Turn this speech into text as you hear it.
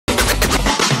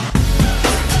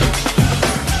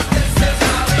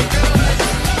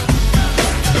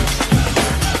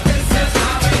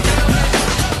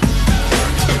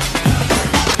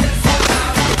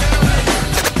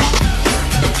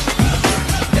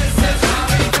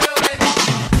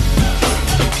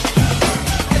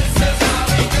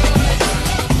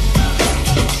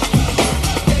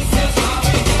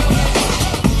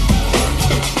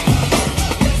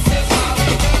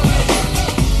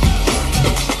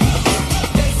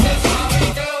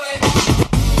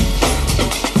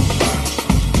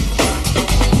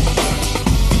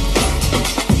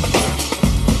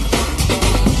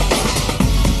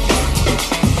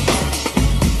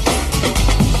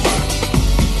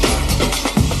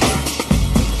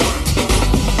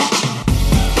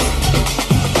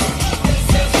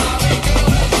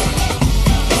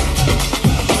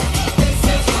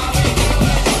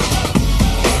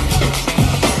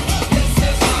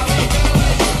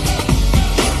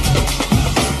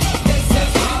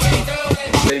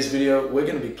we're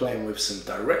going to be playing with some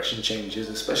direction changes,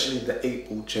 especially the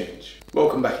 8-ball change.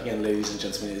 Welcome back again, ladies and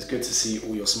gentlemen. It's good to see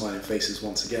all your smiling faces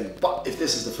once again. But if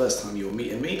this is the first time you're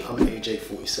meeting me, I'm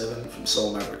AJ47 from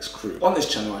Soul Mavericks Crew. On this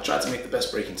channel, I try to make the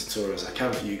best breaking tutorials I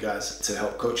can for you guys to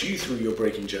help coach you through your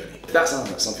breaking journey. If that sounds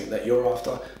like something that you're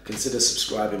after, consider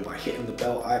subscribing by hitting the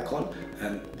bell icon,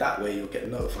 and that way you'll get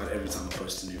notified every time I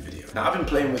post a new video. Now, I've been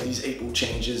playing with these 8-ball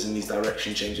changes and these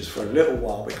direction changes for a little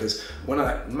while because when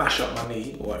I mashed up my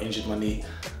knee, or I injured my knee,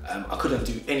 I couldn't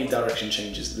do any direction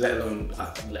changes, let alone I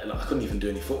couldn't even do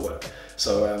any footwork.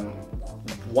 So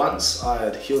once I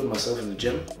had healed myself in the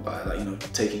gym by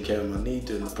taking care of my knee,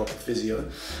 doing the proper physio,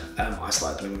 I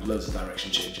started playing with loads of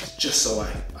direction changes just so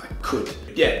I could,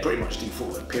 pretty much do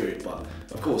footwork, period, but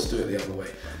of course do it the other way.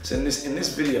 So in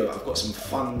this video, I've got some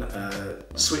fun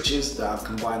switches that I've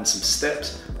combined some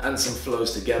steps and some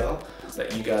flows together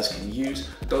that you guys can use.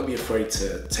 Don't be afraid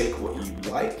to take what you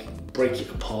like, break it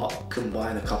apart,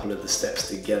 combine a couple of the steps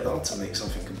together to make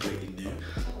something completely new.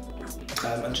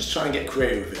 And just try and get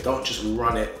creative with it. Don't just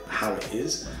run it how it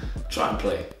is. Try and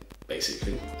play,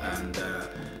 basically. And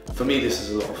for me, this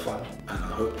is a lot of fun, and I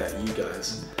hope that you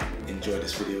guys enjoy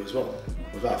this video as well.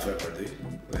 Without further ado,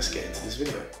 let's get into this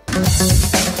video.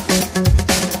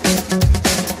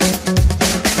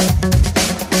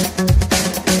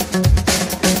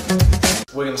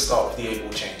 We're going to start with the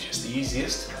 8-ball change. It's the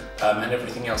easiest, and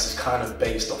everything else is kind of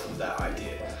based off of that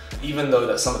idea. Even though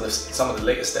that some of the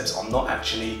later steps are not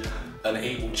actually an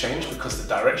 8-ball change because the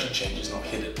direction change is not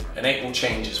hidden. An 8-ball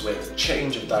change is where the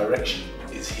change of direction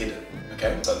is hidden.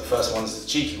 Okay, so the first one is the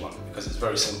cheeky one because it's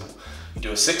very simple. You do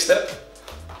a 6-step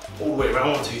all the way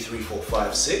around, 1, 2, 3, 4,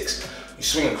 5, 6. You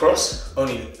swing across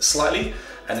only slightly,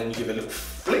 and then you give a little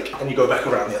flick and you go back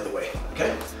around the other way.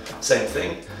 Okay, same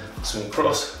thing. Swing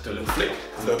across, do a little flick,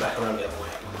 and go back around the other way.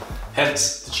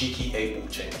 Hence the cheeky 8-ball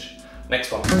change.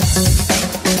 Next one.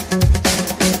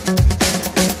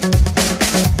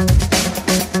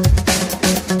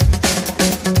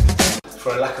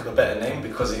 For a lack of a better name,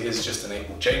 because it is just an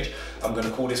 8-ball change, I'm going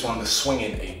to call this one the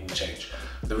swinging 8-ball change.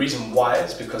 The reason why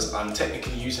is because I'm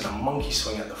technically using a monkey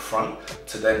swing at the front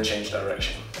to then change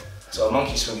direction. So a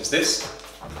monkey swing is this,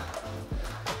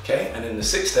 okay, and in the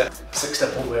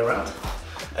 6-step all the way around.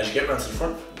 As you get around to the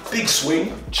front, big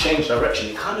swing, change direction.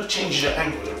 It kind of changes your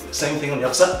angle a little bit. Same thing on the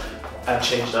other side, and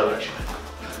change direction.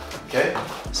 Okay,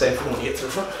 same thing when you get to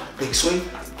the front, big swing,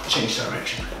 change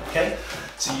direction. Okay,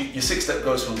 so your 6-step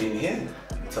goes from being here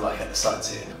to like at the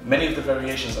sides here. Many of the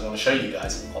variations I'm going to show you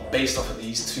guys are based off of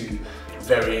these two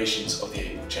variations of the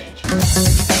 8-ball change.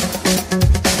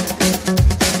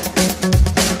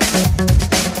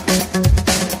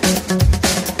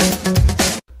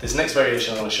 This next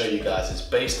variation I'm going to show you guys is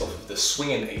based off of the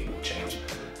swinging 8-ball change,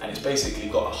 and it's basically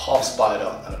got a half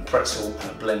spider and a pretzel and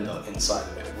a blender inside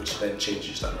of it, which then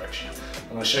changes direction. I'm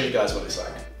going to show you guys what it's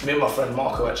like. Me and my friend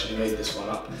Marco actually made this one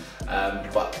up,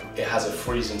 but it has a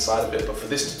freeze inside of it. But for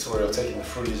this tutorial, taking the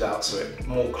freeze out so it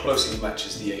more closely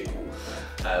matches the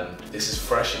 8-ball. This is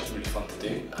fresh, it's really fun to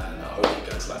do, and I hope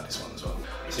you guys like this one as well.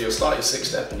 So you'll start your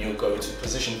 6-step and you'll go to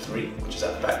position 3, which is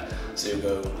at the back. So you'll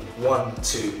go 1, 2,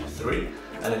 3,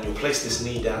 and then you'll place this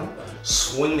knee down,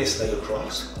 swing this leg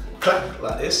across, clap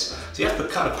like this. So you have to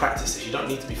kind of practice this. You don't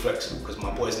need to be flexible because my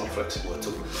boy's not flexible at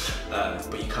all.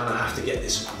 But you kind of have to get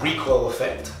this recoil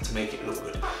effect to make it look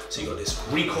good. So you got this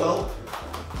recoil,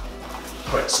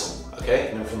 pretzel, okay?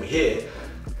 And then from here,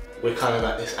 we're kind of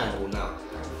at this angle now.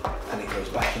 And it goes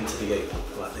back into the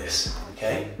 8-ball like this,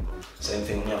 okay? Same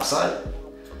thing on the other side.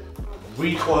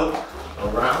 Recoil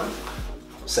around,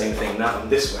 same thing now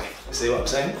this way. See what I'm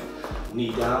saying?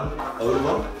 Knee down,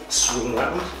 over, swing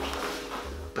around,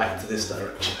 back to this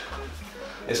direction.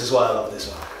 This is why I love this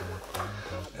one.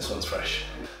 This one's fresh.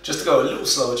 Just to go a little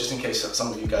slower, just in case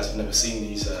some of you guys have never seen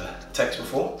these techs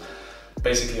before.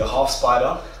 Basically a half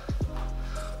spider,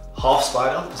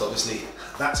 because obviously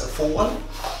that's a full one.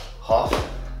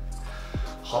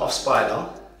 Half spider,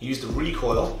 use the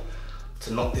recoil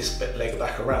to knock this leg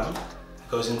back around. It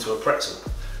goes into a pretzel.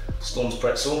 Storm's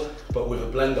pretzel, but with a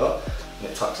blender, and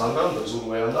it tucks under, goes all the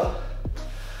way under.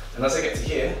 And as I get to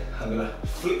here, I'm gonna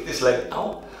flick this leg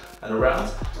out and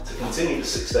around to continue the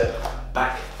 6-step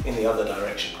back in the other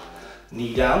direction.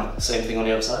 Knee down, same thing on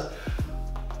the other side.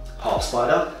 Half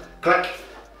spider, clack,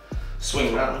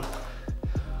 swing around,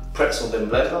 pretzel then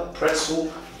blender,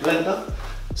 pretzel, blender,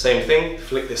 same thing,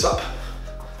 flick this up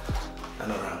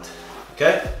and around,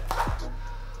 okay?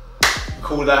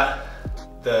 Call that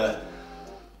the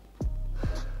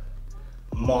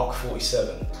Mark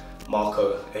 47,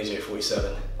 Marco,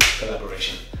 AJ47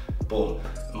 collaboration. Boom,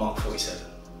 Mark 47.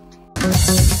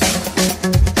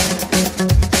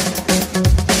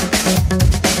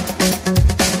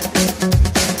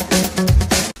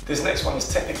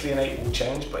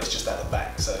 change, but it's just at the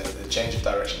back. So the change of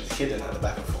direction is hidden at the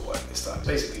back of footwork this time.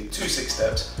 Basically 2 6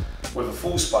 steps with a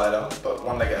full spider, but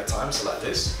one leg at a time, so like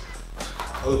this.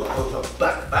 Over, over,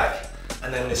 back, back,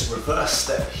 and then this reverse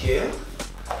step here,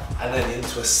 and then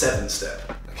into a 7 step,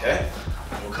 okay?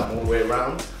 And we'll come all the way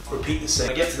around, repeat the same.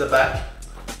 I get to the back,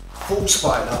 full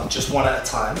spider, just one at a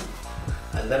time,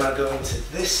 and then I go into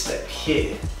this step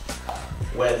here,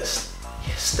 where the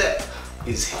step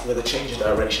is, where the change of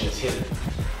direction is hidden.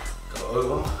 Go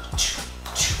over,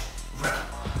 round,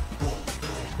 boom,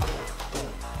 boom, boom, boom,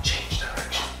 change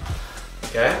direction.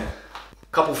 Okay?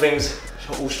 Couple things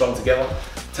all strung together.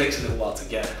 Takes a little while to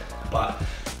get, but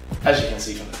as you can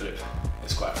see from the clip,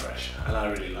 it's quite fresh, and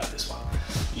I really like this one.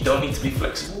 You don't need to be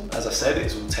flexible. As I said,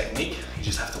 it's all technique. You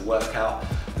just have to work out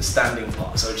the standing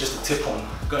part. So just a tip on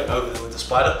going over there with the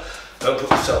spider. Don't put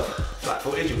yourself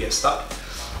flat-footed, you'll get stuck.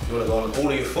 You want to go on the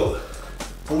ball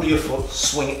of your foot,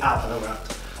 swing it out and around.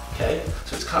 Okay?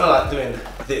 So it's kind of like doing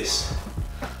this.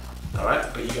 All right?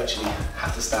 But you actually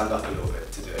have to stand up a little bit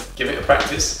to do it. Give it a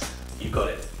practice. You got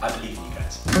it. I believe in you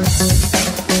guys.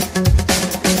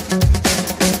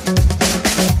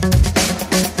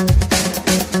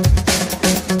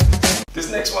 This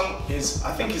next one is,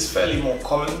 I think, is fairly more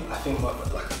common. I think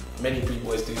like many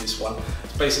b-boys do this one.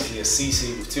 It's basically a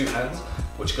CC with 2 hands,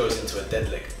 which goes into a dead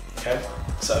leg. Okay,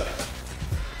 so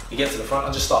you get to the front.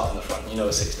 I'll just start from the front. You know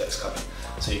a 6 step's coming.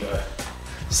 So you go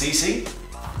CC,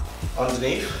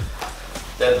 underneath,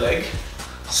 dead leg,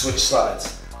 switch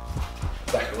sides,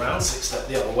 back around, 6 step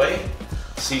the other way.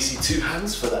 CC 2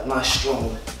 hands for that nice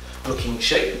strong looking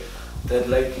shape. Dead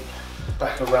leg,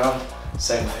 back around,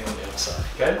 same thing on the other side,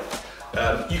 okay?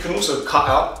 You can also cut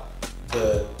out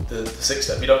the 6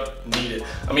 step, you don't need it.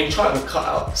 I mean, try and cut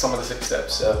out some of the 6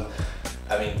 steps.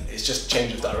 I mean, it's just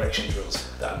change of direction drills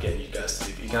that I'm getting you guys to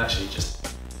do. You can actually just,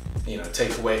 you know,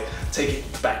 take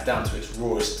it back down to its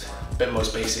rawest,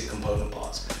 most basic component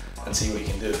parts and see what you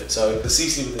can do with it. So the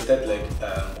CC with the dead leg,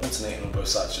 alternating on both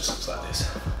sides, just looks like this.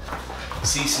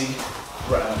 CC,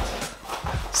 round,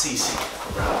 CC,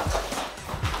 round,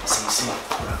 CC,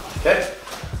 round, okay?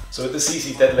 So with the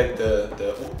CC dead leg,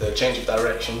 the change of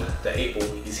direction, the 8 ball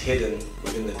is hidden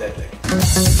within the dead leg.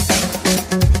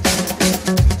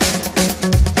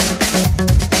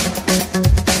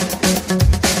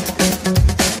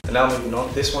 And now moving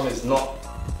on, this one is not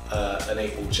an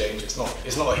 8 ball change, it's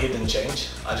not a hidden change,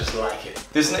 I just like it.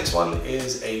 This next one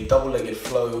is a double-legged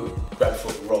flow grab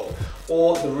foot roll,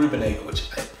 or the Rubinator, which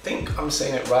I think I'm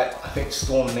saying it right. I think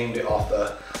Storm named it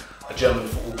after a German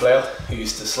football player who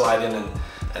used to slide in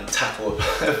and tackle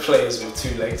players with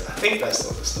 2 legs. I think that's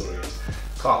what the story is.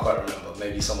 Can't quite remember.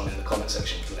 Maybe someone in the comment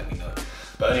section can let me know.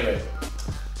 But anyway,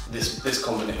 this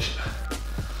combination,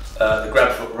 the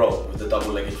grab foot roll with the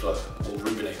double-legged flow, or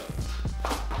Rubinator.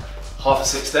 Half a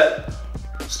 6 step,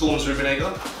 Storm's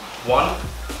Rubinator, 1,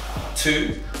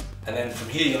 2, and then from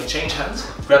here you're gonna change hands,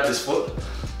 grab this foot,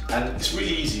 and it's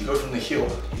really easy. You go from the heel,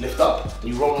 you lift up,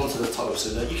 and you roll onto the toe, so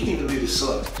that you can even do this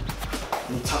slow.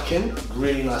 And you tuck in,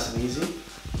 really nice and easy.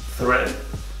 Thread,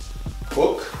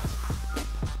 hook,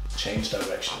 change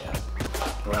direction, yeah.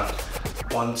 Around,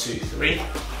 1, 2, 3,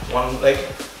 1 leg,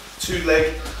 2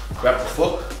 leg, grab the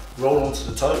foot, roll onto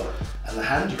the toe, and the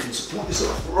hand, you can support this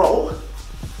off, roll,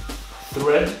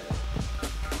 thread,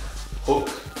 hook,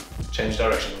 change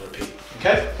direction and repeat,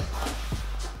 okay?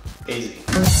 Easy.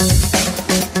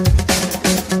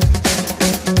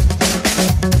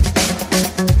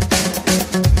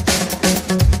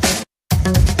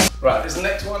 Right, this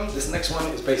next one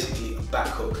is basically a back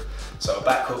hook. So a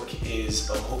back hook is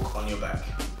a hook on your back,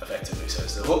 effectively. So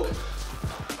it's the hook,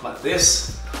 like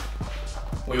this.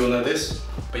 We all know this,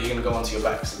 but you're gonna go onto your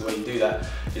back. So the way you do that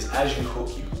is as you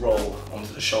hook, you roll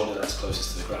onto the shoulder that's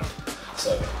closest to the ground.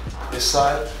 So this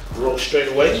side, roll straight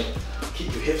away,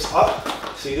 keep your hips up.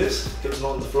 See this? Hips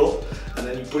not on the floor. And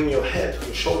then you bring your head,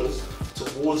 your shoulders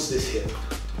towards this hip,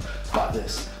 like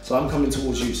this. So I'm coming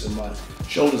towards you, so my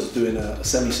shoulders are doing a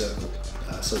semicircle,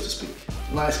 so to speak.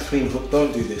 Nice clean hook,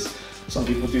 don't do this. Some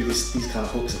people do these kind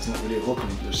of hooks, it's not really a hook,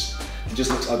 and it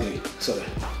just looks ugly. So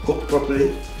hook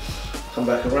properly, come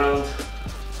back around,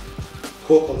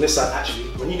 hook on this side. Actually,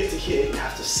 when you get to here, you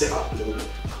have to sit up a little bit.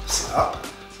 Sit up,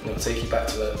 and it'll take you back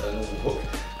to a normal hook,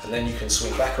 and then you can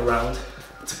swing back around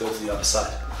to go to the other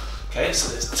side. Okay, so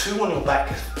there's 2 on your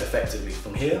back effectively.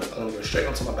 From here, I'm gonna go straight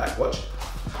onto my back, watch.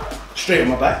 Straight on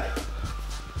my back,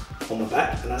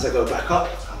 and as I go back up,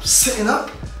 I'm sitting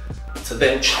up to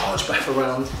then charge back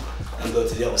around and go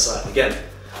to the other side. Again,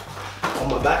 on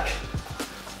my back,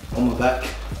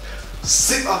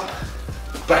 sit up,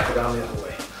 back around the other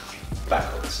way,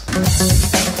 backwards.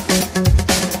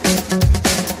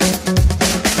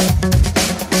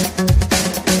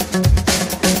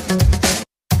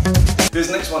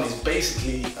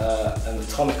 basically an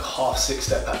atomic half six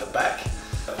step at the back,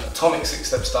 atomic six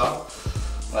step style,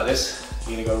 like this.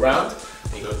 You're gonna go round,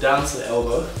 and you go down to the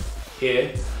elbow,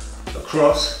 here,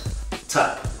 across,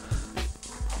 tap.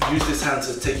 Use this hand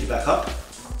to take you back up,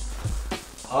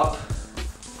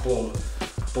 boom,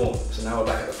 boom. So now we're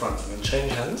back at the front. I'm gonna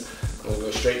change hands, and we'll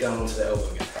go straight down onto the elbow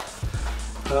again.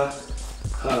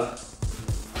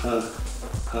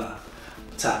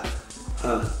 Tap,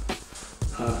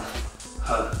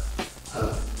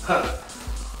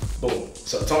 boom.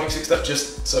 So atomic six step,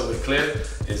 just so we're clear,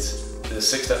 is the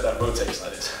six step that rotates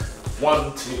like this.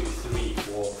 1, 2, 3,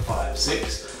 4, 5,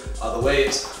 6. Other way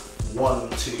it's 1,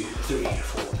 2, 3, 4,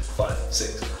 5,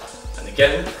 6. And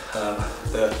again,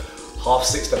 the half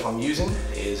six step I'm using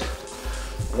is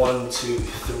 1, 2,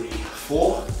 3,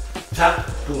 4. Tap,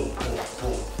 boom, boom,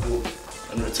 boom, boom,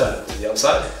 and return to the other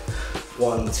side.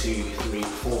 1, 2, 3,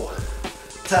 4.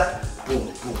 Tap, boom,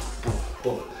 boom, boom,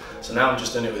 boom. So now I'm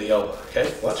just doing it with the elbow.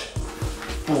 Okay, watch.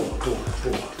 Boom, boom,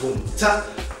 boom, boom. Tap,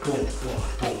 boom, boom,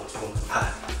 boom, boom.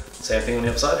 Ha. Same thing on the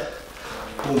other side.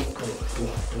 Boom, boom, boom,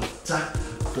 boom. Tap,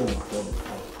 boom, boom,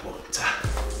 boom, boom. Tap.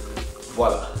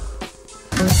 Voila.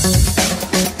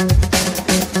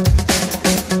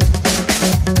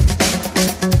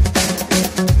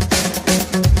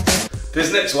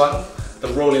 This next one, the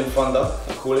rolling thunder,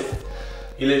 I call it.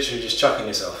 You're literally just chucking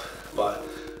yourself, but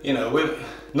you know, we're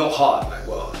not hard.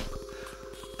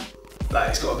 Like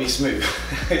it's got to be smooth.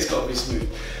 It's got to be smooth.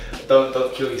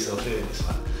 Don't kill yourself doing this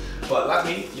one. But like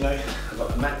me, you know, I've got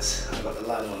the mats, I've got the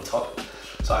line on top,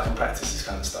 so I can practice this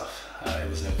kind of stuff. It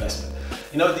was an investment.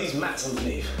 You know, these mats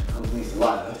underneath the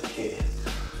liner here,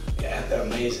 yeah, they're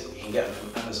amazing. You can get them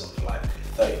from Amazon for like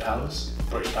 £30,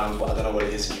 British pounds, but I don't know what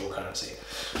it is in your currency.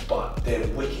 But they're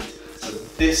wicked. So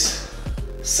this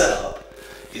setup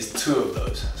is 2 of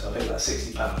those. So I think that's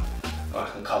 £60. I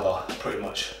can cover pretty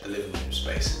much the living room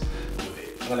space with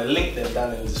it. I'm going to link them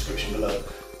down in the description below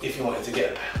if you wanted to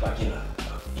get, like, you know,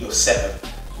 your set of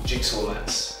jigsaw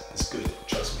mats. It's good,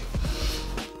 trust me.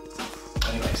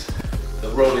 Anyways, the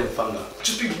rolling thunder.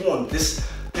 Just be warned, this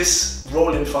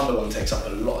rolling thunder one takes up a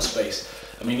lot of space.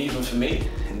 I mean, even for me,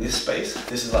 in this space,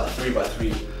 this is like 3 by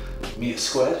 3 meters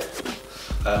squared.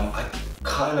 I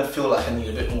kind of feel like I need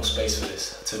a bit more space for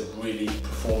this to really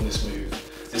perform this move,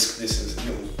 this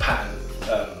little pattern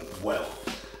well.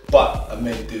 But I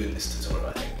made doing this tutorial,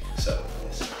 I think. So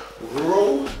let's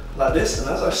roll like this, and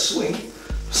as I swing,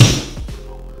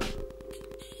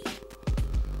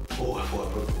 oh, I thought I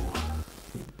broke the ball.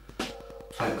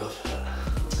 Thank God for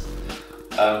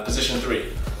that. Position 3.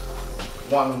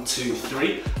 1, 2,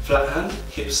 3. Flat hand,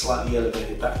 hips slightly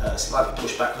elevated back, slightly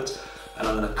pushed backwards. And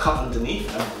I'm going to cut underneath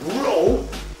and roll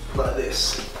like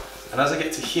this. And as I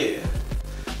get to here,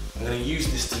 I'm going to use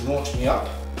this to launch me up,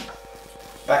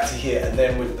 back to here, and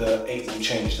then with the 8-ball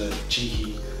change, the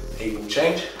cheeky 8-ball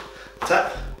change,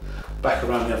 tap, back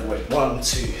around the other way. 1,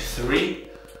 2, 3,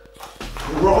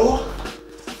 roll.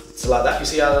 So like that, you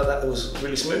see how that was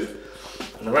really smooth?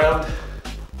 And around,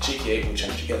 cheeky 8-ball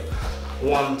change again.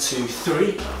 1, 2,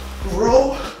 3,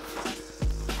 roll,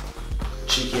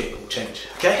 cheeky 8-ball change,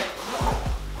 okay?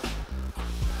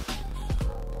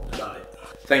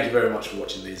 Thank you very much for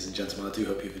watching, ladies and gentlemen. I do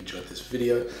hope you've enjoyed this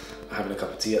video. I'm having a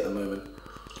cup of tea at the moment.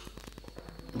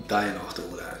 I'm dying after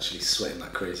all that, actually sweating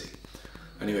like crazy.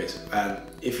 Anyways,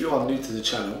 if you are new to the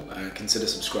channel, consider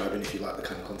subscribing if you like the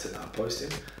kind of content that I'm posting.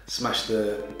 Smash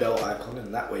the bell icon,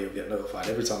 and that way you'll get notified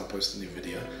every time I post a new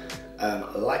video.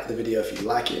 Like the video if you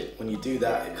like it. When you do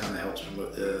that, it kind of helps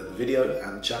promote the video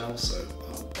and the channel, so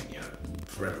you know,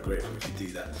 forever grateful if you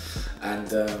do that.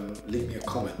 And leave me a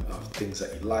comment of things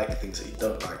that you like, things that you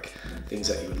don't like, things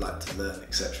that you would like to learn,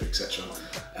 etc, etc.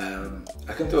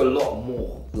 I can do a lot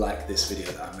more like this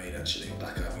video that I made, actually.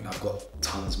 Like, I mean, I've got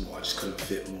tons more. I just couldn't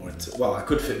fit more into, well, I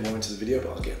could fit more into the video,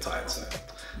 but I was getting tired, so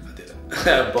I didn't.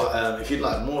 But if you'd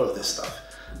like more of this stuff,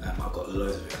 I've got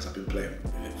loads of it because I've been playing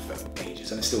with it for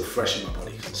ages, and it's still fresh in my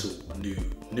body because it's all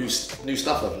new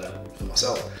stuff I've learned for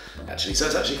myself, actually. So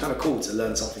it's actually kind of cool to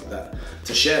learn something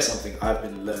to share something I've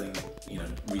been learning, you know,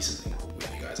 recently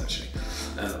with you guys, actually.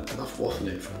 Enough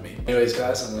waffling from me. Anyways,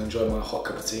 guys, I'm gonna enjoy my hot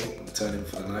cup of tea and return in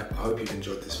for the night. I hope you've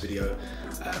enjoyed this video.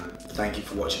 Thank you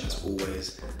for watching as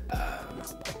always.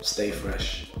 Stay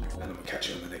fresh, and I'm gonna catch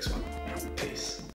you on the next one. Peace.